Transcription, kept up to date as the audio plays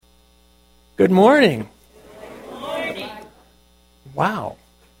Good morning. Wow.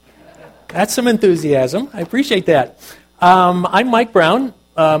 That's some enthusiasm. I appreciate that. I'm Mike Brown.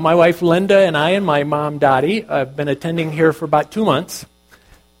 My wife Linda and I and my mom Dottie have been attending here for about 2 months.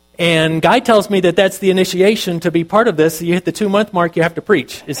 And Guy tells me that that's the initiation to be part of this. You hit the 2-month mark, you have to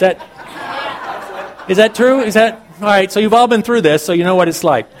preach. Is that true? All right, so you've all been through this, so you know what it's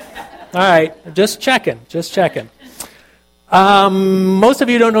like. All right, just checking. Most of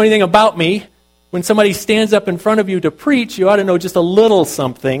you don't know anything about me. When somebody stands up in front of you to preach, you ought to know just a little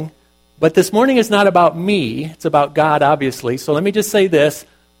something. But this morning is not about me. It's about God, obviously. So let me just say this.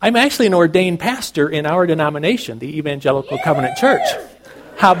 I'm actually an ordained pastor in our denomination, the Evangelical Covenant Church.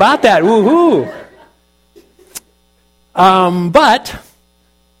 How about that? Woohoo! But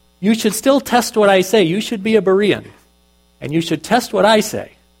you should still test what I say. You should be a Berean. And you should test what I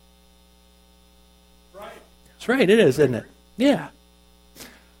say. Right. That's right, it is, isn't it? Yeah.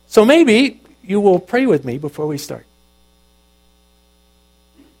 So maybe you will pray with me before we start.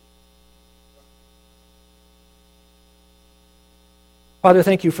 Father,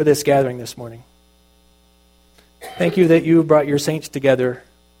 thank you for this gathering this morning. Thank you that you brought your saints together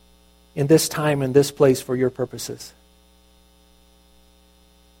in this time and this place for your purposes.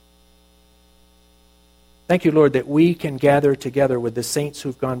 Thank you, Lord, that we can gather together with the saints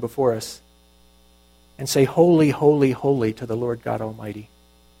who've gone before us and say, holy, holy, holy to the Lord God Almighty.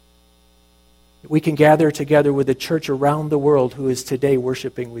 We can gather together with the church around the world who is today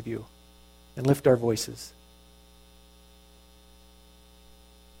worshiping with you and lift our voices.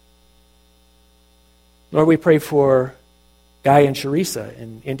 Lord, we pray for Guy and Charissa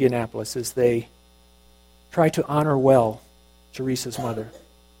in Indianapolis as they try to honor well Charissa's mother.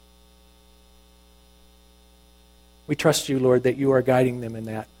 We trust you, Lord, that you are guiding them in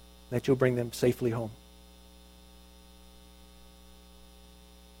that you'll bring them safely home.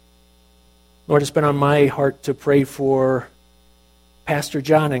 Lord, it's been on my heart to pray for Pastor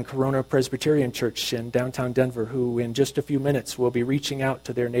John in Corona Presbyterian Church in downtown Denver, who in just a few minutes will be reaching out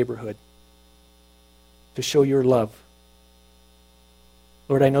to their neighborhood to show your love.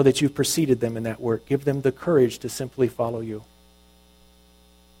 Lord, I know that you've preceded them in that work. Give them the courage to simply follow you.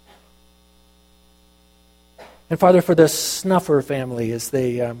 And Father, for the Snuffer family as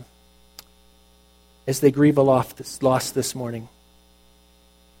they grieve a loss this morning.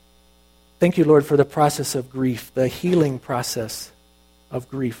 Thank you, Lord, for the process of grief, the healing process of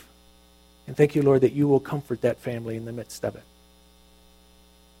grief. And thank you, Lord, that you will comfort that family in the midst of it.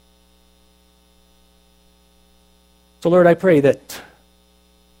 So, Lord, I pray that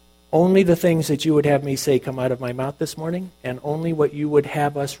only the things that you would have me say come out of my mouth this morning, and only what you would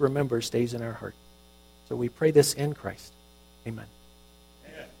have us remember stays in our heart. So we pray this in Christ. Amen.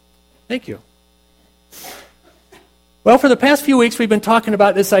 Amen. Thank you. Well, for the past few weeks, we've been talking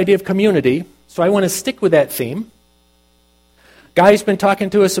about this idea of community, so I want to stick with that theme. Guy's been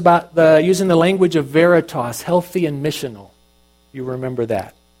talking to us about using the language of veritas, healthy and missional. You remember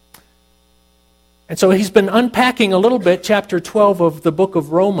that. And so he's been unpacking a little bit chapter 12 of the book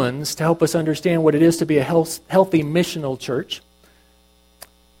of Romans to help us understand what it is to be a healthy missional church.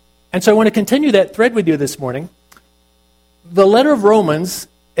 And so I want to continue that thread with you this morning. The letter of Romans,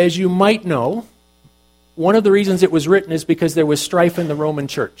 as you might know, one of the reasons it was written is because there was strife in the Roman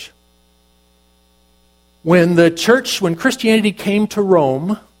church. When Christianity came to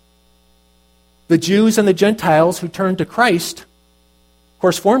Rome, the Jews and the Gentiles who turned to Christ, of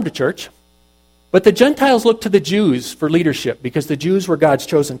course, formed a church. But the Gentiles looked to the Jews for leadership because the Jews were God's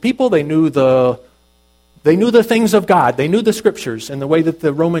chosen people. They knew the things of God. They knew the Scriptures in the way that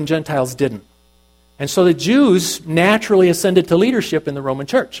the Roman Gentiles didn't. And so the Jews naturally ascended to leadership in the Roman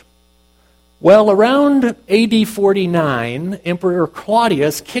church. Well, around AD 49, Emperor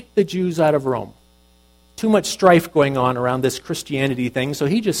Claudius kicked the Jews out of Rome. Too much strife going on around this Christianity thing, so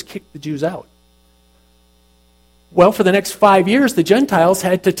he just kicked the Jews out. Well, for the next 5 years, the Gentiles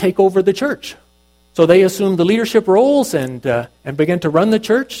had to take over the church. So they assumed the leadership roles and began to run the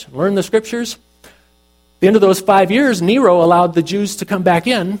church, learn the Scriptures. At the end of those 5 years, Nero allowed the Jews to come back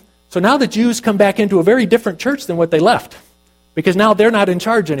in. So now the Jews come back into a very different church than what they left, because now they're not in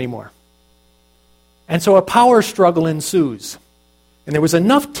charge anymore. And so a power struggle ensues. And there was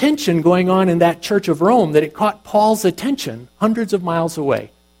enough tension going on in that church of Rome that it caught Paul's attention hundreds of miles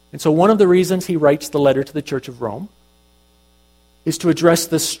away. And so one of the reasons he writes the letter to the church of Rome is to address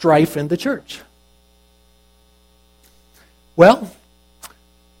the strife in the church. Well,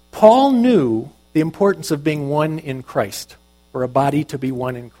 Paul knew the importance of being one in Christ, for a body to be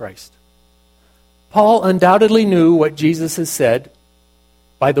one in Christ. Paul undoubtedly knew what Jesus has said,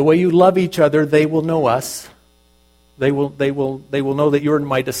 by the way you love each other, they will know us. They will know that you're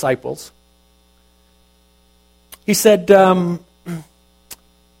my disciples. He said, Paul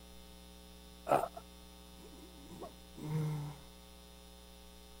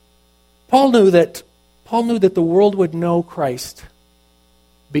knew that the world would know Christ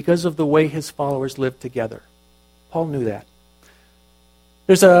because of the way his followers lived together. Paul knew that.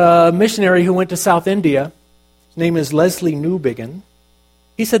 There's a missionary who went to South India. His name is Leslie Newbigin.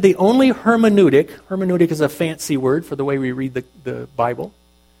 He said the only hermeneutic is a fancy word for the way we read the Bible.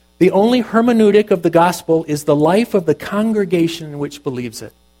 The only hermeneutic of the gospel is the life of the congregation in which believes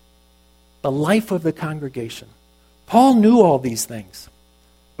it. The life of the congregation. Paul knew all these things.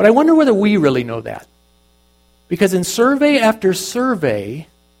 But I wonder whether we really know that. Because in survey after survey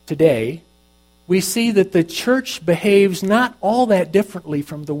today, we see that the church behaves not all that differently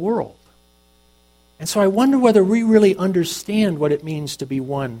from the world. And so I wonder whether we really understand what it means to be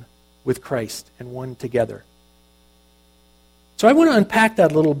one with Christ and one together. So I want to unpack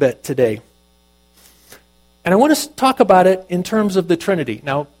that a little bit today. And I want to talk about it in terms of the Trinity.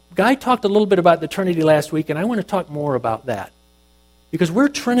 Now, Guy talked a little bit about the Trinity last week, and I want to talk more about that. Because we're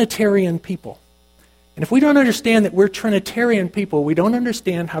Trinitarian people. And if we don't understand that we're Trinitarian people, we don't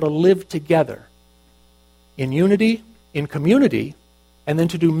understand how to live together in unity, in community, and then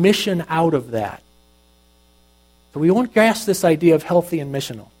to do mission out of that. So we won't grasp this idea of healthy and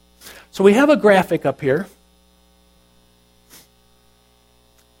missional. So we have a graphic up here.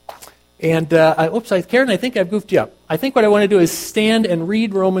 And, Karen, I think I've goofed you up. I think what I want to do is stand and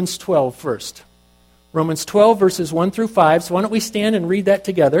read Romans 12 first. Romans 12, verses 1 through 5. So why don't we stand and read that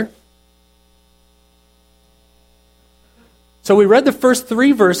together? So we read the first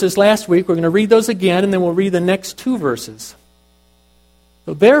 3 verses last week. We're going to read those again, and then we'll read the next 2 verses.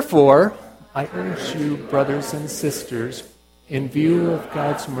 So therefore, I urge you, brothers and sisters, in view of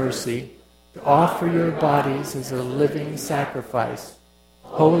God's mercy, to offer your bodies as a living sacrifice,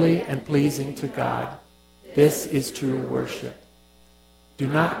 holy and pleasing to God. This is true worship. Do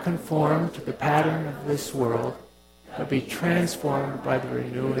not conform to the pattern of this world, but be transformed by the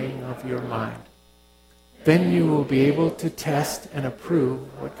renewing of your mind. Then you will be able to test and approve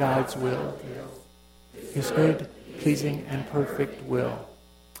what God's will is, His good, pleasing, and perfect will.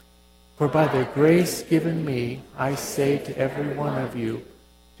 For by the grace given me, I say to every one of you,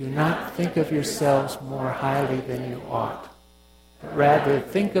 do not think of yourselves more highly than you ought, but rather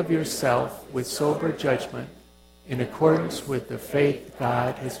think of yourself with sober judgment, in accordance with the faith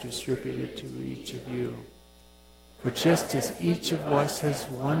God has distributed to each of you. For just as each of us has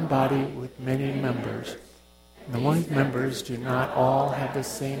one body with many members, and the one members do not all have the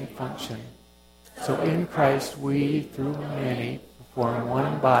same function, so in Christ we, through many, form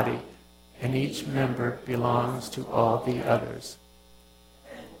one body, and each member belongs to all the others.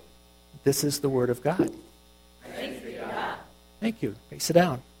 This is the Word of God. Thank you. Okay, sit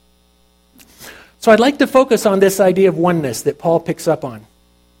down. So I'd like to focus on this idea of oneness that Paul picks up on.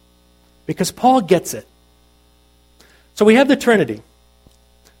 Because Paul gets it. So we have the Trinity.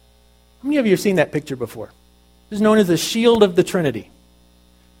 How many of you have seen that picture before? This is known as the shield of the Trinity.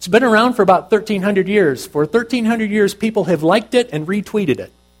 It's been around for about 1,300 years. For 1,300 years, people have liked it and retweeted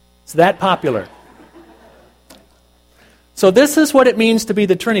it. It's that popular. So this is what it means to be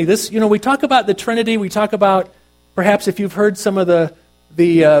the Trinity. We talk about the Trinity. We talk about, perhaps if you've heard some of the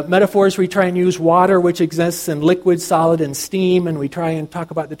metaphors, we try and use water, which exists in liquid, solid, and steam, and we try and talk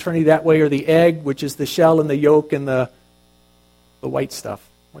about the Trinity that way, or the egg, which is the shell and the yolk and the white stuff.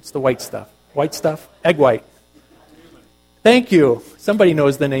 What's the white stuff? White stuff? Egg white. Thank you. Somebody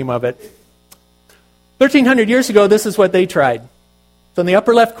knows the name of it. 1,300 years ago, this is what they tried. So in the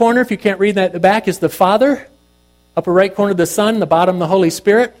upper left corner, if you can't read that at the back, is the Father. Upper right corner, the Son. The bottom, the Holy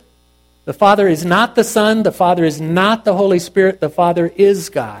Spirit. The Father is not the Son. The Father is not the Holy Spirit. The Father is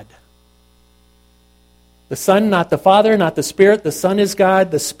God. The Son, not the Father, not the Spirit. The Son is God.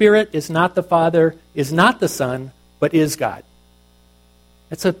 The Spirit is not the Father, is not the Son, but is God.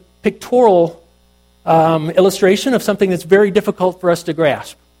 It's a pictorial illustration of something that's very difficult for us to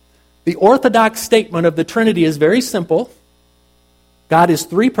grasp. The orthodox statement of the Trinity is very simple. God is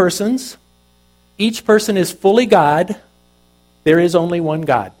 3 persons. Each person is fully God. There is only one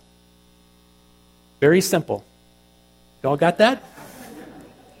God. Very simple. You all got that?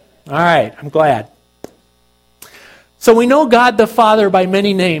 All right, I'm glad. So we know God the Father by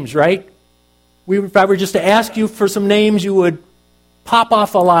many names, right? If I were just to ask you for some names, you would pop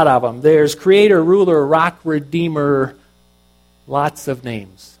off a lot of them. There's Creator, Ruler, Rock, Redeemer, lots of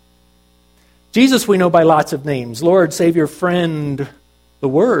names. Jesus we know by lots of names. Lord, Savior, Friend, the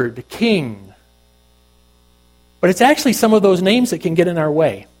Word, King. But it's actually some of those names that can get in our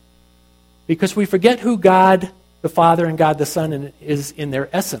way. Because we forget who God the Father and God the Son is in their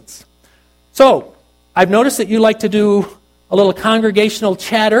essence. So, I've noticed that you like to do a little congregational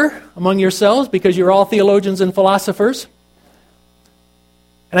chatter among yourselves because you're all theologians and philosophers.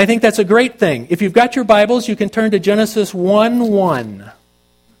 And I think that's a great thing. If you've got your Bibles, you can turn to Genesis 1:1,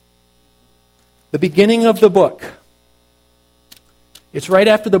 the beginning of the book. It's right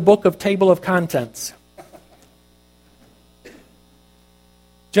after the book of Table of Contents.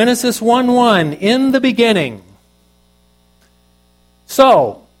 Genesis 1:1, in the beginning.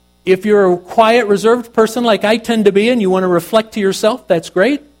 So, if you're a quiet, reserved person like I tend to be and you want to reflect to yourself, that's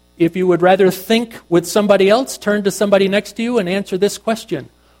great. If you would rather think with somebody else, turn to somebody next to you and answer this question.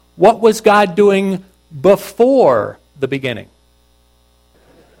 What was God doing before the beginning?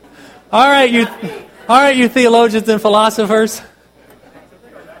 All right, you theologians and philosophers.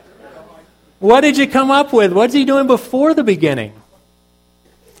 What did you come up with? What's he doing before the beginning?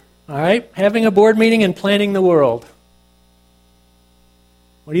 All right, having a board meeting and planning the world.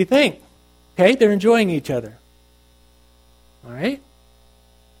 What do you think? Okay, they're enjoying each other. All right?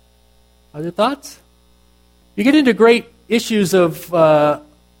 Other thoughts? You get into great issues of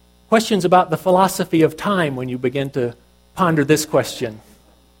questions about the philosophy of time when you begin to ponder this question.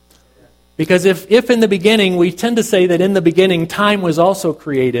 Because if in the beginning, we tend to say that in the beginning time was also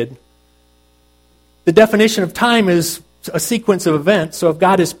created, the definition of time is a sequence of events. So if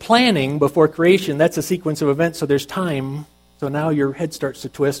God is planning before creation, that's a sequence of events, so there's time. So now your head starts to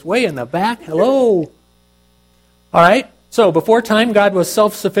twist. Way in the back, hello. All right, so before time, God was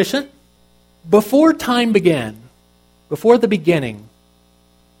self-sufficient. Before time began, before the beginning,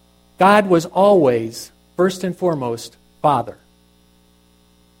 God was always, first and foremost, Father.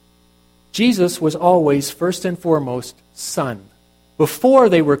 Jesus was always, first and foremost, Son. Before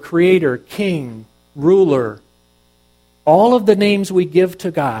they were Creator, King, Ruler, all of the names we give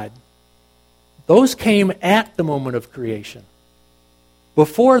to God, those came at the moment of creation.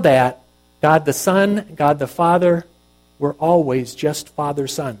 Before that, God the Son, God the Father were always just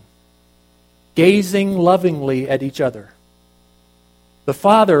Father-Son, gazing lovingly at each other. The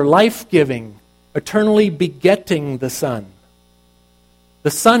Father, life-giving, eternally begetting the Son.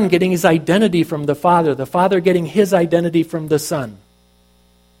 The Son getting his identity from the Father getting his identity from the Son.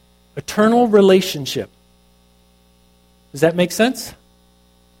 Eternal relationship. Does that make sense?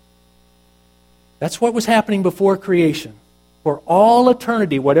 That's what was happening before creation. For all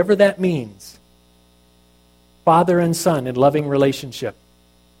eternity, whatever that means. Father and Son in loving relationship.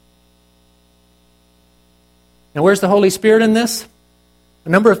 Now, where's the Holy Spirit in this? A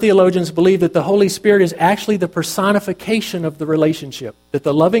number of theologians believe that the Holy Spirit is actually the personification of the relationship. That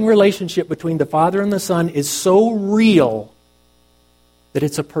the loving relationship between the Father and the Son is so real that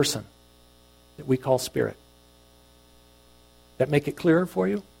it's a person that we call Spirit. That make it clearer for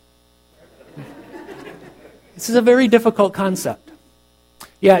you? This is a very difficult concept.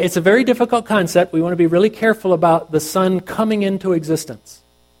 Yeah, it's a very difficult concept. We want to be really careful about the Son coming into existence.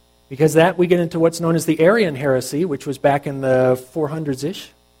 Because that we get into what's known as the Arian heresy, which was back in the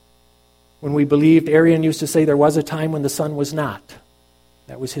 400s-ish, when we believed Arian used to say there was a time when the Son was not.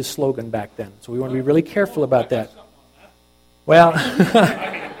 That was his slogan back then. So we want to be really careful about that. Well,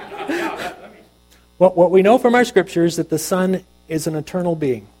 what we know from our scriptures is that the Son is an eternal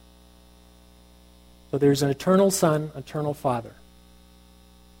being. So there's an eternal Son, eternal Father.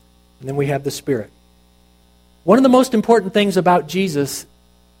 And then we have the Spirit. One of the most important things about Jesus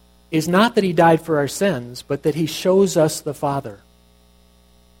is not that he died for our sins, but that he shows us the Father.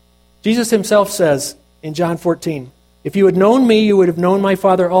 Jesus himself says in John 14, "If you had known me, you would have known my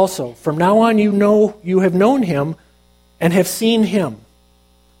Father also. From now on you have known him and have seen him."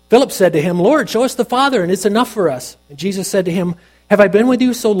 Philip said to him, "Lord, show us the Father, and it's enough for us." And Jesus said to him, "Have I been with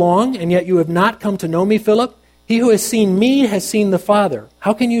you so long, and yet you have not come to know me, Philip? He who has seen me has seen the Father.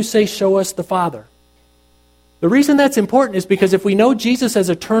 How can you say, 'Show us the Father'?" The reason that's important is because if we know Jesus as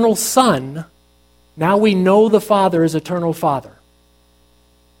eternal Son, now we know the Father as eternal Father.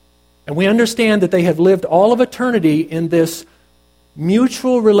 And we understand that they have lived all of eternity in this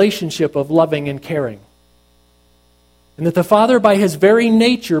mutual relationship of loving and caring. And that the Father, by his very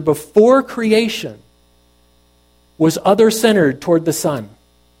nature, before creation, was other-centered toward the Son,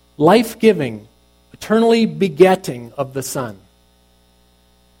 life-giving, eternally begetting of the Son.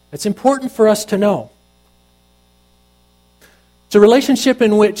 It's important for us to know. It's a relationship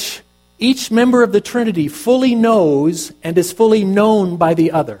in which each member of the Trinity fully knows and is fully known by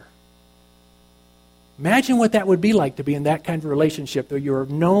the other. Imagine what that would be like to be in that kind of relationship, where you're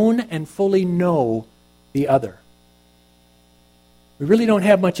known and fully know the other. We really don't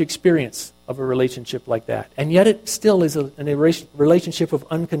have much experience of a relationship like that. And yet it still is a relationship of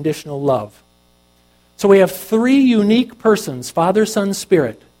unconditional love. So we have three unique persons, Father, Son,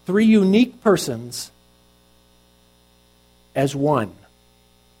 Spirit. Three unique persons as one.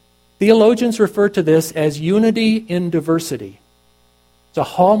 Theologians refer to this as unity in diversity. It's a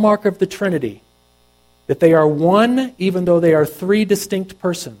hallmark of the Trinity, that they are one even though they are three distinct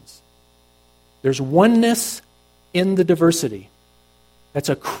persons. There's oneness in the diversity. That's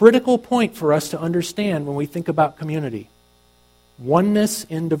a critical point for us to understand when we think about community. Oneness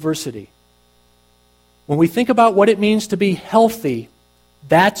in diversity. When we think about what it means to be healthy,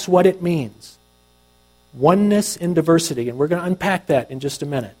 that's what it means. Oneness in diversity. And we're going to unpack that in just a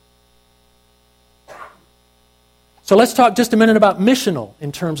minute. So let's talk just a minute about missional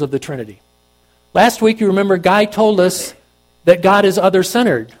in terms of the Trinity. Last week, you remember, Guy told us that God is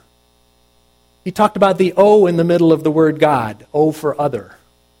other-centered. He talked about the O in the middle of the word God, O for other.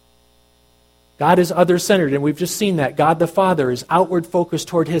 God is other-centered, and we've just seen that. God the Father is outward focused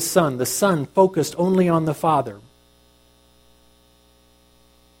toward His Son, the Son focused only on the Father.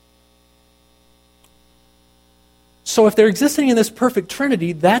 So if they're existing in this perfect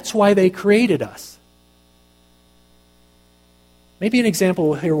Trinity, that's why they created us. Maybe an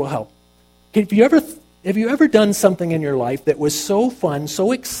example here will help. Have you ever done something in your life that was so fun,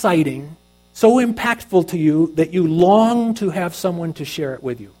 so exciting, so impactful to you that you long to have someone to share it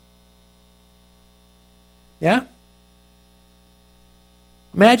with you? Yeah?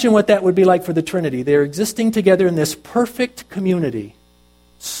 Imagine what that would be like for the Trinity. They're existing together in this perfect community,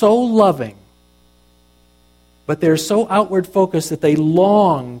 so loving, but they're so outward focused that they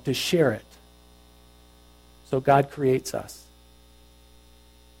long to share it. So God creates us,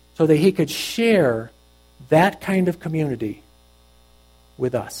 so that He could share that kind of community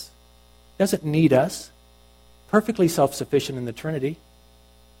with us. He doesn't need us. Perfectly self-sufficient in the Trinity.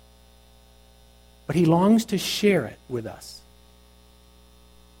 But He longs to share it with us.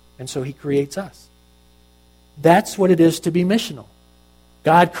 And so He creates us. That's what it is to be missional.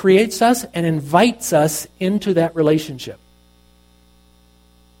 God creates us and invites us into that relationship.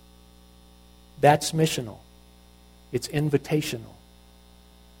 That's missional. It's invitational.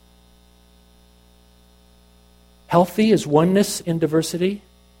 Healthy is oneness in diversity.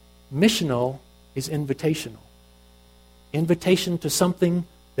 Missional is invitational. Invitation to something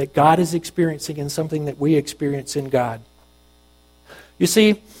that God is experiencing and something that we experience in God. You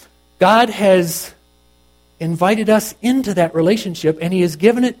see, God has invited us into that relationship, and He has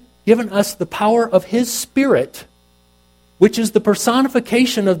given us the power of His Spirit, which is the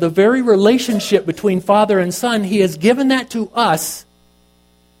personification of the very relationship between Father and Son. He has given that to us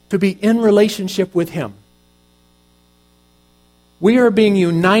to be in relationship with Him. We are being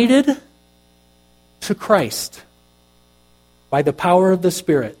united to Christ by the power of the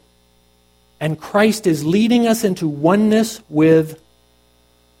Spirit. And Christ is leading us into oneness with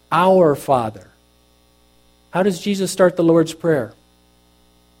our Father. How does Jesus start the Lord's Prayer?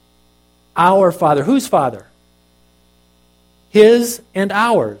 Our Father. Whose Father? His and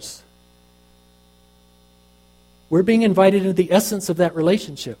ours. We're being invited into the essence of that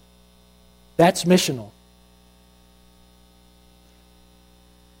relationship. That's missional.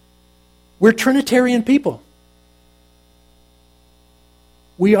 We're Trinitarian people.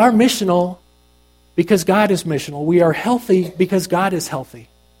 We are missional because God is missional. We are healthy because God is healthy.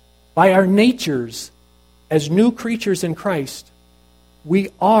 By our natures, as new creatures in Christ, we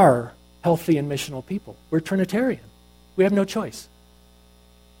are healthy and missional people. We're Trinitarian. We have no choice.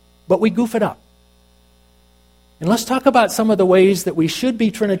 But we goof it up. And let's talk about some of the ways that we should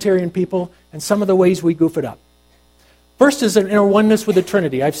be Trinitarian people and some of the ways we goof it up. First is in our oneness with the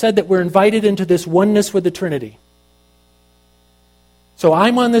Trinity. I've said that we're invited into this oneness with the Trinity. So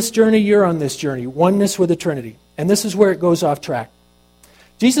I'm on this journey, you're on this journey. Oneness with the Trinity. And this is where it goes off track.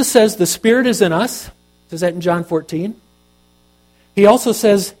 Jesus says the Spirit is in us. Says that in John 14. He also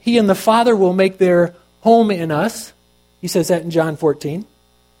says He and the Father will make their home in us. He says that in John 14.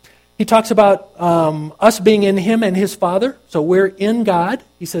 He talks about us being in Him and His Father. So we're in God.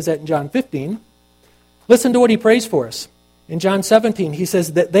 He says that in John 15. Listen to what He prays for us. In John 17, He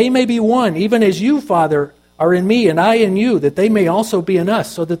says, that they may be one, even as you, Father, are in me and I in you, that they may also be in us,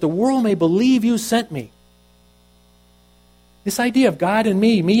 so that the world may believe you sent me. This idea of God and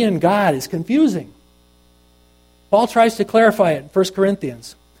me and God, is confusing. Paul tries to clarify it in 1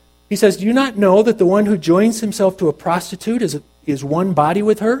 Corinthians. He says, do you not know that the one who joins himself to a prostitute is one body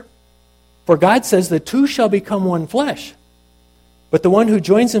with her? For God says the two shall become one flesh. But the one who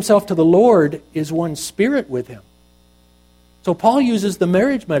joins himself to the Lord is one spirit with Him. So Paul uses the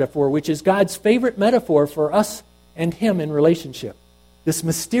marriage metaphor, which is God's favorite metaphor for us and Him in relationship. This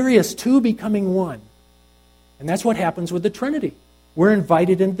mysterious two becoming one. And that's what happens with the Trinity. We're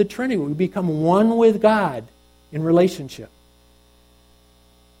invited into the Trinity. We become one with God in relationship.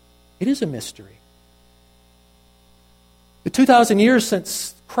 It is a mystery. The 2,000 years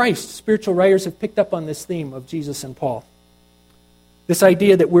since Christ, spiritual writers have picked up on this theme of Jesus and Paul. This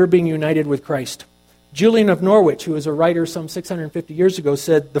idea that we're being united with Christ. Julian of Norwich, who was a writer some 650 years ago,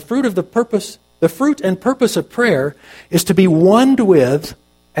 said, the fruit and purpose of prayer is to be one with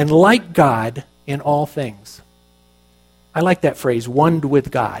and like God in all things. I like that phrase, one with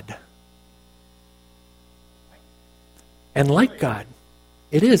God. And like God.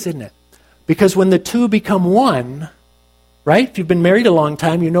 It is, isn't it? Because when the two become one, right? If you've been married a long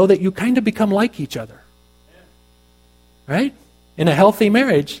time, you know that you kind of become like each other. Right? In a healthy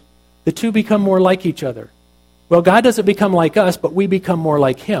marriage, the two become more like each other. Well, God doesn't become like us, but we become more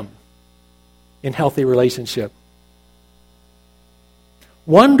like Him in healthy relationship.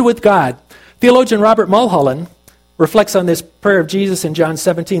 One with God. Theologian Robert Mulholland reflects on this prayer of Jesus in John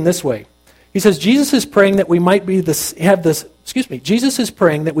 17 this way. He says, Jesus is praying that we might be in the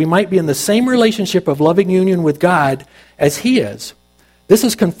same relationship of loving union with God as He is. This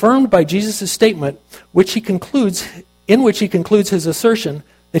is confirmed by Jesus' statement, in which he concludes his assertion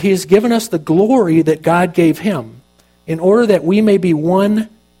that He has given us the glory that God gave Him, in order that we may be one,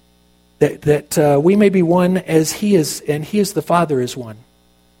 we may be one as He is, and He is the Father is one.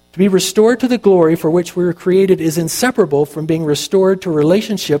 To be restored to the glory for which we were created is inseparable from being restored to a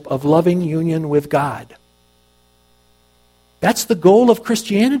relationship of loving union with God. That's the goal of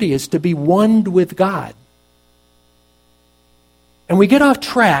Christianity, is to be one with God. And we get off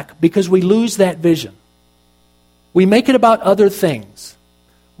track because we lose that vision. We make it about other things.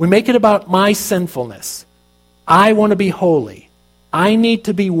 We make it about my sinfulness. I want to be holy. I need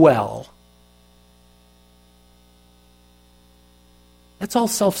to be well. That's all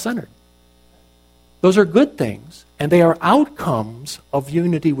self-centered. Those are good things, and they are outcomes of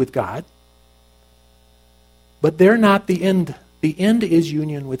unity with God, but they're not the end. The end is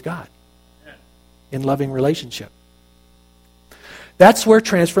union with God in loving relationship. That's where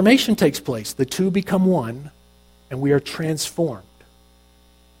transformation takes place. The two become one, and we are transformed.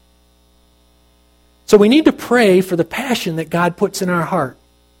 So we need to pray for the passion that God puts in our heart.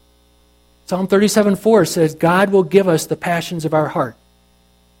 Psalm 37:4 says, God will give us the passions of our heart.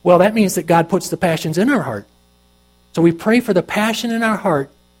 Well, that means that God puts the passions in our heart. So we pray for the passion in our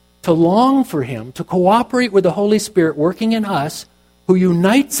heart to long for Him, to cooperate with the Holy Spirit working in us, who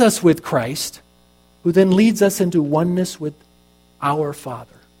unites us with Christ, who then leads us into oneness with our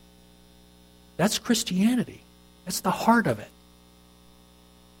Father. That's Christianity. That's the heart of it.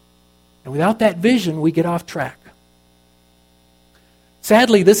 And without that vision, we get off track.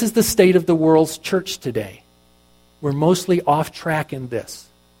 Sadly, this is the state of the world's church today. We're mostly off track in this.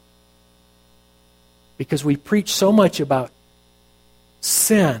 Because we preach so much about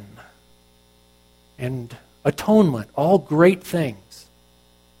sin and atonement, all great things.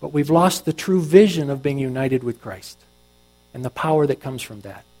 But we've lost the true vision of being united with Christ and the power that comes from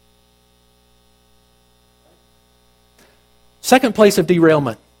that. Second place of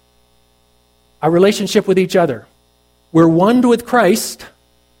derailment, our relationship with each other. We're one with Christ.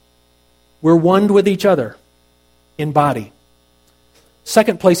 We're one with each other in body.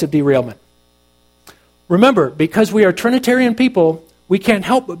 Second place of derailment. Remember, because we are Trinitarian people, we can't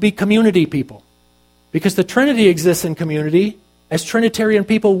help but be community people. Because the Trinity exists in community, as Trinitarian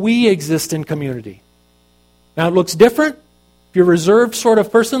people, we exist in community. Now, it looks different. If you're a reserved sort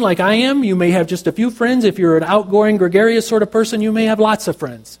of person like I am, you may have just a few friends. If you're an outgoing, gregarious sort of person, you may have lots of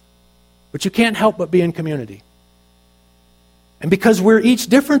friends. But you can't help but be in community. And because we're each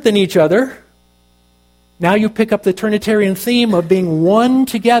different than each other, now you pick up the Trinitarian theme of being one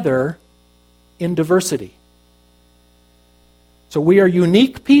together in diversity. So we are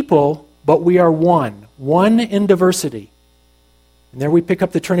unique people, but we are one. One in diversity. And there we pick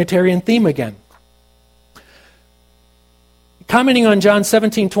up the Trinitarian theme again. Commenting on John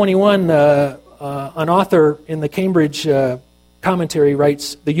 17:21, an author in the Cambridge commentary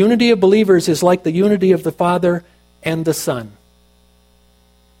writes, the unity of believers is like the unity of the Father and the Son.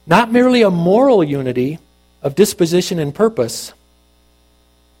 Not merely a moral unity of disposition and purpose,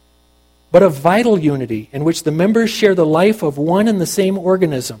 but a vital unity in which the members share the life of one and the same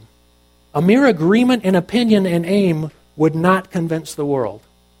organism. A mere agreement in opinion and aim would not convince the world.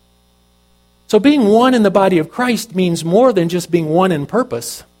 So being one in the body of Christ means more than just being one in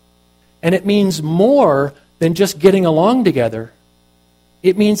purpose. And it means more than just getting along together.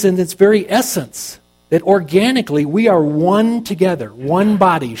 It means in its very essence that organically we are one together, one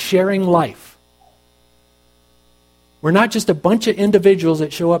body, sharing life. We're not just a bunch of individuals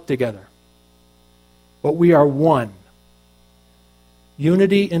that show up together, but we are one.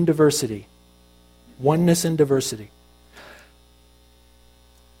 Unity in diversity. Oneness in diversity.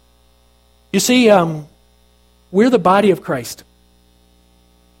 You see, we're the body of Christ.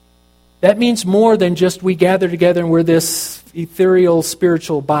 That means more than just we gather together and we're this ethereal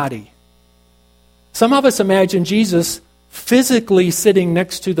spiritual body. Some of us imagine Jesus physically sitting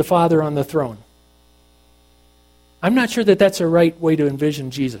next to the Father on the throne. I'm not sure that that's a right way to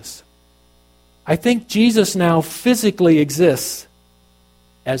envision Jesus. I think Jesus now physically exists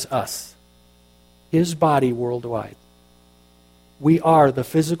as us, his body worldwide. We are the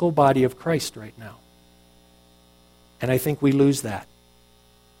physical body of Christ right now. And I think we lose that.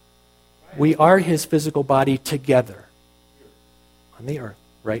 We are his physical body together on the earth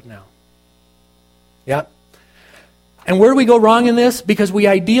right now. Yeah. And where do we go wrong in this? Because we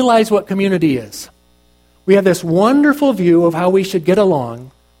idealize what community is. We have this wonderful view of how we should get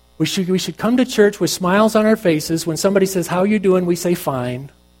along. We should come to church with smiles on our faces. When somebody says, "How you doing?" we say, "Fine."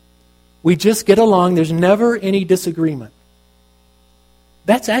 We just get along. There's never any disagreement.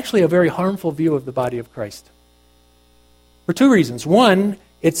 That's actually a very harmful view of the body of Christ. For two reasons. One,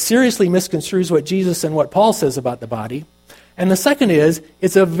 it seriously misconstrues what Jesus and what Paul says about the body. And the second is,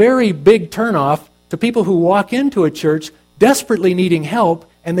 it's a very big turnoff to people who walk into a church desperately needing help,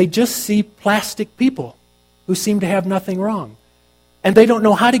 and they just see plastic people who seem to have nothing wrong. And they don't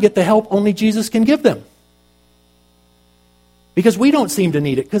know how to get the help only Jesus can give them. Because we don't seem to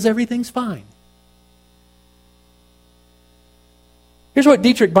need it, because everything's fine. Here's what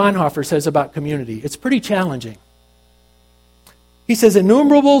Dietrich Bonhoeffer says about community. It's pretty challenging. He says,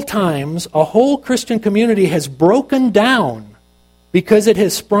 innumerable times a whole Christian community has broken down because it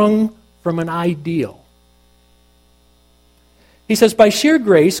has sprung from an ideal. He says, by sheer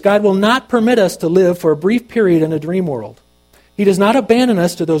grace, God will not permit us to live for a brief period in a dream world. He does not abandon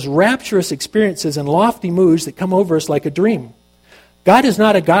us to those rapturous experiences and lofty moods that come over us like a dream. God is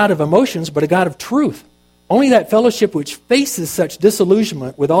not a God of emotions, but a God of truth. Only that fellowship which faces such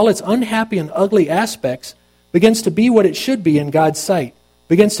disillusionment with all its unhappy and ugly aspects begins to be what it should be in God's sight,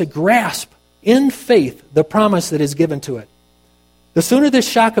 begins to grasp in faith the promise that is given to it. The sooner this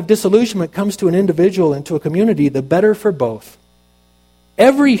shock of disillusionment comes to an individual and to a community, the better for both.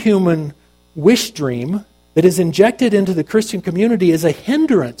 Every human wish dream that is injected into the Christian community is a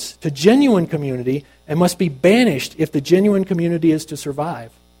hindrance to genuine community and must be banished if the genuine community is to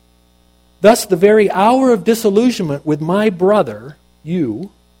survive. Thus, the very hour of disillusionment with my brother,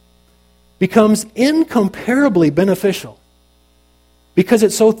 you, becomes incomparably beneficial because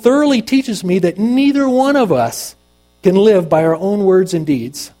it so thoroughly teaches me that neither one of us can live by our own words and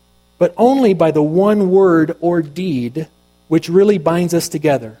deeds, but only by the one word or deed which really binds us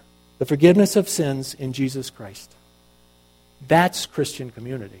together, the forgiveness of sins in Jesus Christ. That's Christian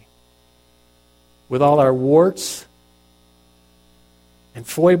community. With all our warts and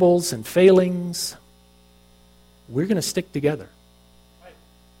foibles and failings, we're going to stick together.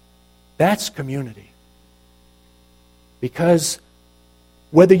 That's community. Because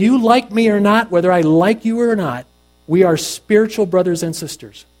whether you like me or not, whether I like you or not, we are spiritual brothers and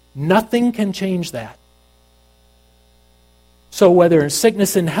sisters. Nothing can change that. So whether in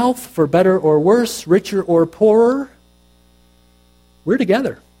sickness and health, for better or worse, richer or poorer, we're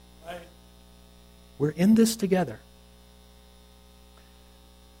together. We're in this together.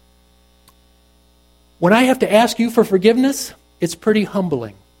 When I have to ask you for forgiveness, it's pretty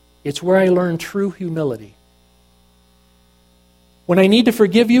humbling. It's where I learn true humility. When I need to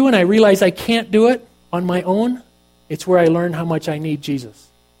forgive you and I realize I can't do it on my own, it's where I learn how much I need Jesus.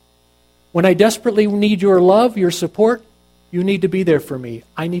 When I desperately need your love, your support, you need to be there for me.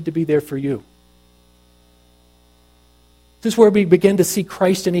 I need to be there for you. This is where we begin to see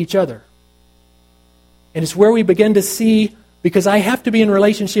Christ in each other. And it's where we begin to see, because I have to be in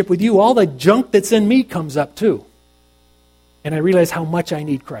relationship with you, all the junk that's in me comes up too. And I realize how much I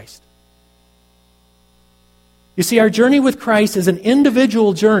need Christ. You see, our journey with Christ is an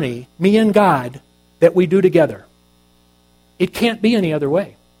individual journey, me and God, that we do together. It can't be any other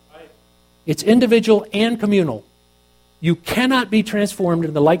way. It's individual and communal. You cannot be transformed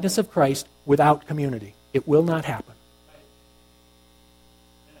in the likeness of Christ without community. It will not happen.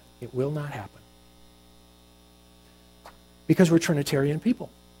 It will not happen. Because we're Trinitarian people.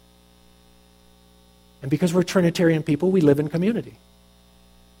 And because we're Trinitarian people, we live in community.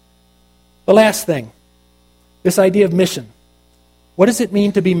 The last thing, this idea of mission. What does it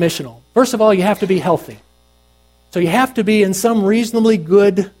mean to be missional? First of all, you have to be healthy. So you have to be in some reasonably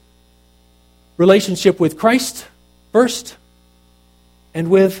good relationship with Christ first and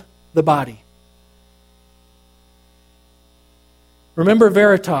with the body. Remember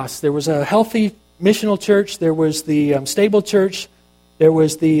Veritas. There was a healthy missional church. There was the stable church. There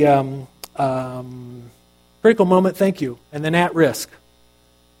was the critical moment, thank you, and then at risk.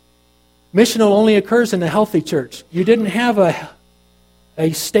 Missional only occurs in a healthy church. You didn't have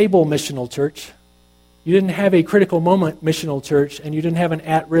a stable missional church. You didn't have a critical moment missional church, and you didn't have an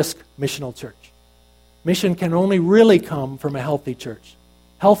at-risk missional church. Mission can only really come from a healthy church.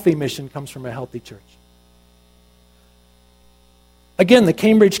 Healthy mission comes from a healthy church. Again, the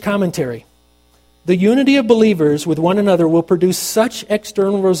Cambridge Commentary. The unity of believers with one another will produce such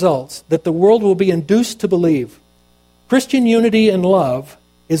external results that the world will be induced to believe. Christian unity and love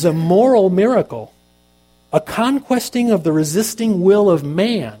is a moral miracle, a conquesting of the resisting will of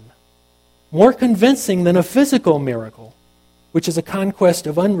man, more convincing than a physical miracle, which is a conquest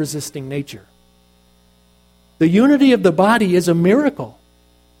of unresisting nature. The unity of the body is a miracle,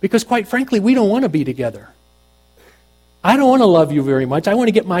 because quite frankly, we don't want to be together. I don't want to love you very much. I want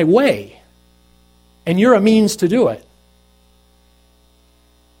to get my way. And you're a means to do it.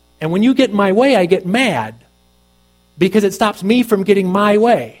 And when you get my way, I get mad, because it stops me from getting my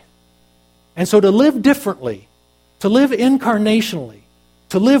way. And so to live differently, to live incarnationally,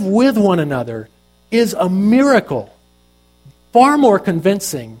 to live with one another is a miracle, far more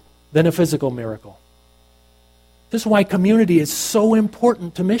convincing than a physical miracle. This is why community is so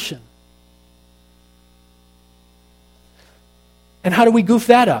important to mission. And how do we goof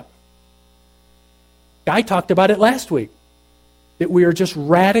that up? Guy talked about it last week, that we are just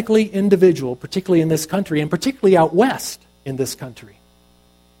radically individual, particularly in this country, and particularly out west in this country.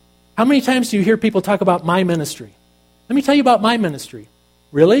 How many times do you hear people talk about my ministry? Let me tell you about my ministry.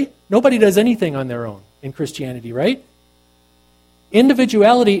 Really? Nobody does anything on their own in Christianity, right?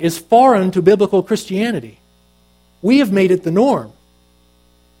 Individuality is foreign to biblical Christianity. We have made it the norm.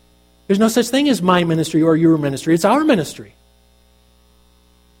 There's no such thing as my ministry or your ministry. It's our ministry.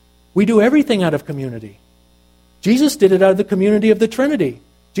 We do everything out of community. Jesus did it out of the community of the Trinity.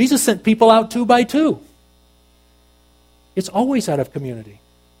 Jesus sent people out 2 by 2. It's always out of community.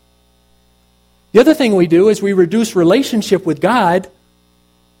 The other thing we do is we reduce relationship with God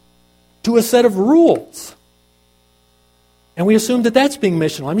to a set of rules. And we assume that that's being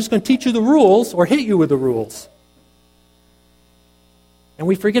missional. I'm just going to teach you the rules or hit you with the rules. And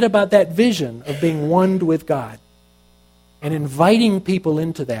we forget about that vision of being one with God and inviting people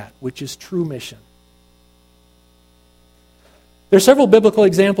into that, which is true mission. There are several biblical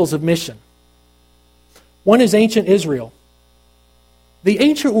examples of mission. One is ancient Israel. The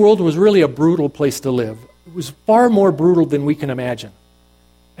ancient world was really a brutal place to live. It was far more brutal than we can imagine.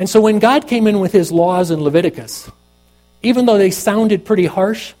 And so when God came in with his laws in Leviticus, even though they sounded pretty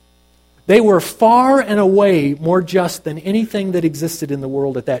harsh, they were far and away more just than anything that existed in the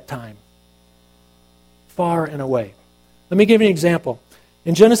world at that time. Far and away. Let me give you an example.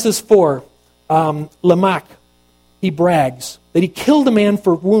 In Genesis 4, Lamech, he brags that he killed a man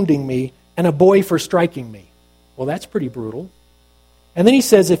for wounding me and a boy for striking me. Well, that's pretty brutal. And then he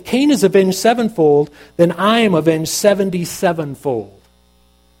says, if Cain is avenged 7-fold, then I am avenged 77-fold.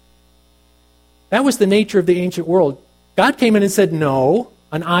 That was the nature of the ancient world. God came in and said, no,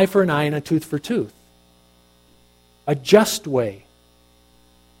 an eye for an eye and a tooth for tooth. A just way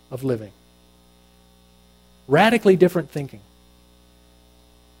of living. Radically different thinking.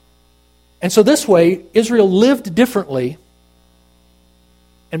 And so this way, Israel lived differently,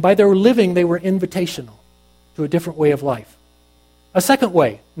 and by their living, they were invitational to a different way of life. A second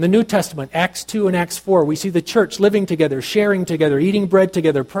way, in the New Testament, Acts 2 and Acts 4, we see the church living together, sharing together, eating bread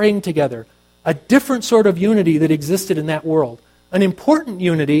together, praying together. A different sort of unity that existed in that world. An important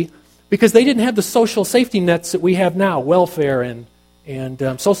unity because they didn't have the social safety nets that we have now, welfare and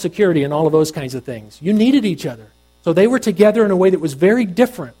Social Security and all of those kinds of things. You needed each other. So they were together in a way that was very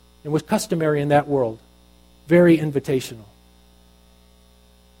different and was customary in that world. Very invitational.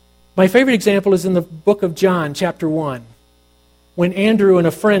 My favorite example is in the book of John, chapter 1, when Andrew and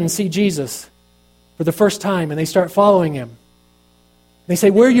a friend see Jesus for the first time and they start following him. They say,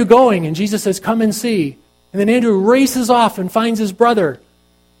 where are you going? And Jesus says, come and see. And then Andrew races off and finds his brother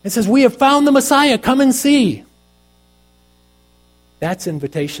and says, we have found the Messiah, come and see. That's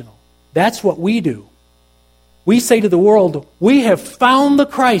invitational. That's what we do. We say to the world, we have found the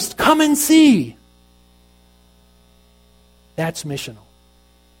Christ, come and see. That's missional.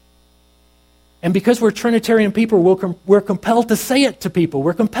 And because we're Trinitarian people, we're compelled to say it to people.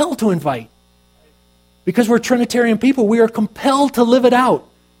 We're compelled to invite. Because we're Trinitarian people, we are compelled to live it out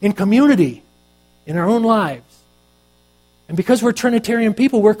in community, in our own lives. And because we're Trinitarian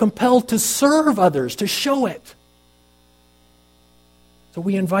people, we're compelled to serve others, to show it. So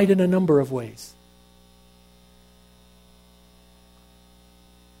we invite in a number of ways.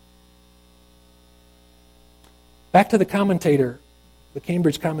 Back to the commentator, the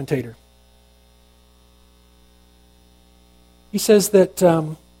Cambridge commentator. He says that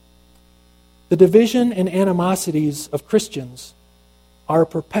The division and animosities of Christians are a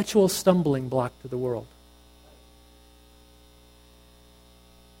perpetual stumbling block to the world.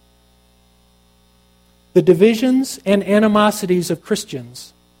 The divisions and animosities of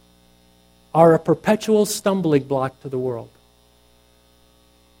Christians are a perpetual stumbling block to the world.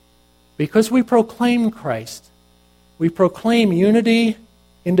 Because we proclaim Christ, we proclaim unity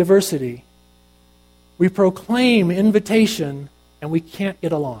in diversity, we proclaim invitation, and we can't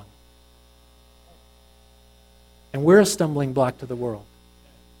get along. And we're a stumbling block to the world.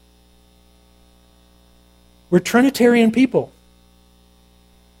 We're Trinitarian people.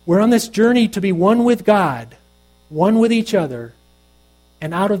 We're on this journey to be one with God, one with each other,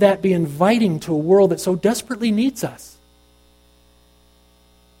 and out of that be inviting to a world that so desperately needs us.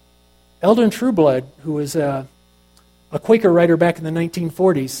 Eldon Trueblood, who was a Quaker writer back in the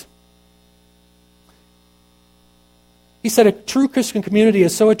 1940s, he said, "A true Christian community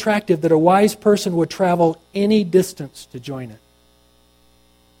is so attractive that a wise person would travel any distance to join it."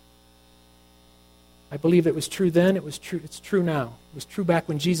 I believe it was true then, it's true now. It was true back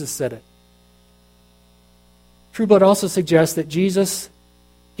when Jesus said it. Trueblood also suggests that Jesus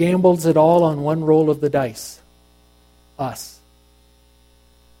gambles it all on one roll of the dice. Us.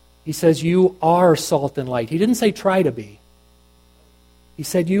 He says, you are salt and light. He didn't say try to be. He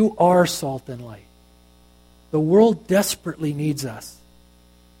said, you are salt and light. The world desperately needs us.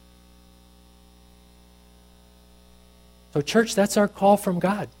 So church, that's our call from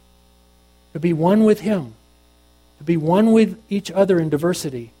God. To be one with Him. To be one with each other in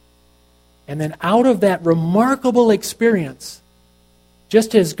diversity. And then out of that remarkable experience,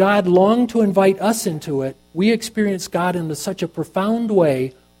 just as God longed to invite us into it, we experience God in such a profound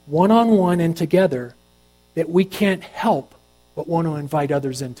way, one-on-one and together, that we can't help but want to invite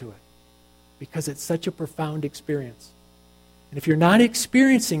others into it. Because it's such a profound experience. And if you're not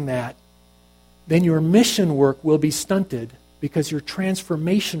experiencing that, then your mission work will be stunted because your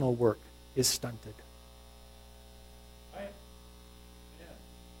transformational work is stunted.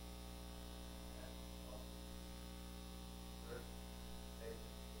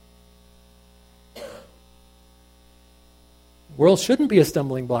 The world shouldn't be a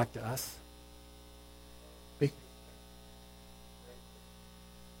stumbling block to us.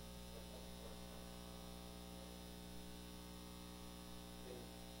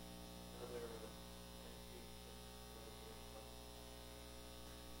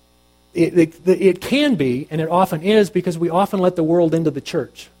 It can be, and it often is, because we often let the world into the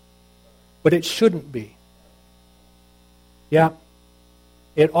church. But it shouldn't be. Yeah,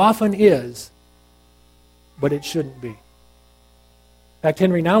 it often is, but it shouldn't be. In fact,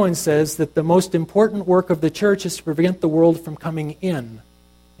 Henry Nouwen says that the most important work of the church is to prevent the world from coming in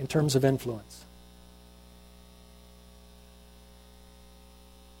terms of influence.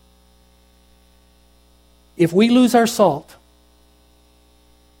 If we lose our salt,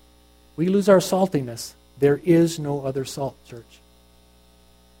 we lose our saltiness, there is no other salt, church.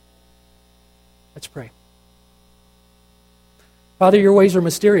 Let's pray. Father, your ways are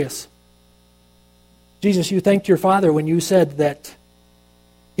mysterious. Jesus, you thanked your Father when you said that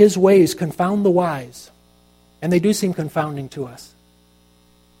His ways confound the wise, and they do seem confounding to us.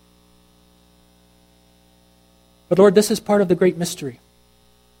 But Lord, this is part of the great mystery,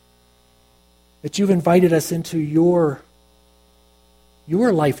 that you've invited us into your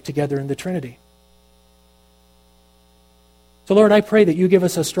life together in the Trinity. So Lord, I pray that you give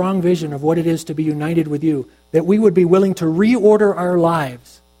us a strong vision of what it is to be united with you, that we would be willing to reorder our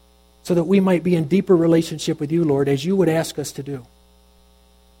lives so that we might be in deeper relationship with you, Lord, as you would ask us to do.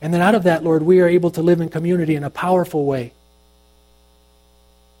 And then out of that, Lord, we are able to live in community in a powerful way,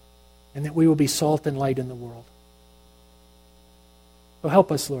 and that we will be salt and light in the world. So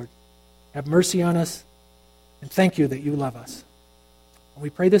help us, Lord. Have mercy on us, and thank you that you love us. And we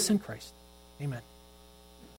pray this in Christ. Amen.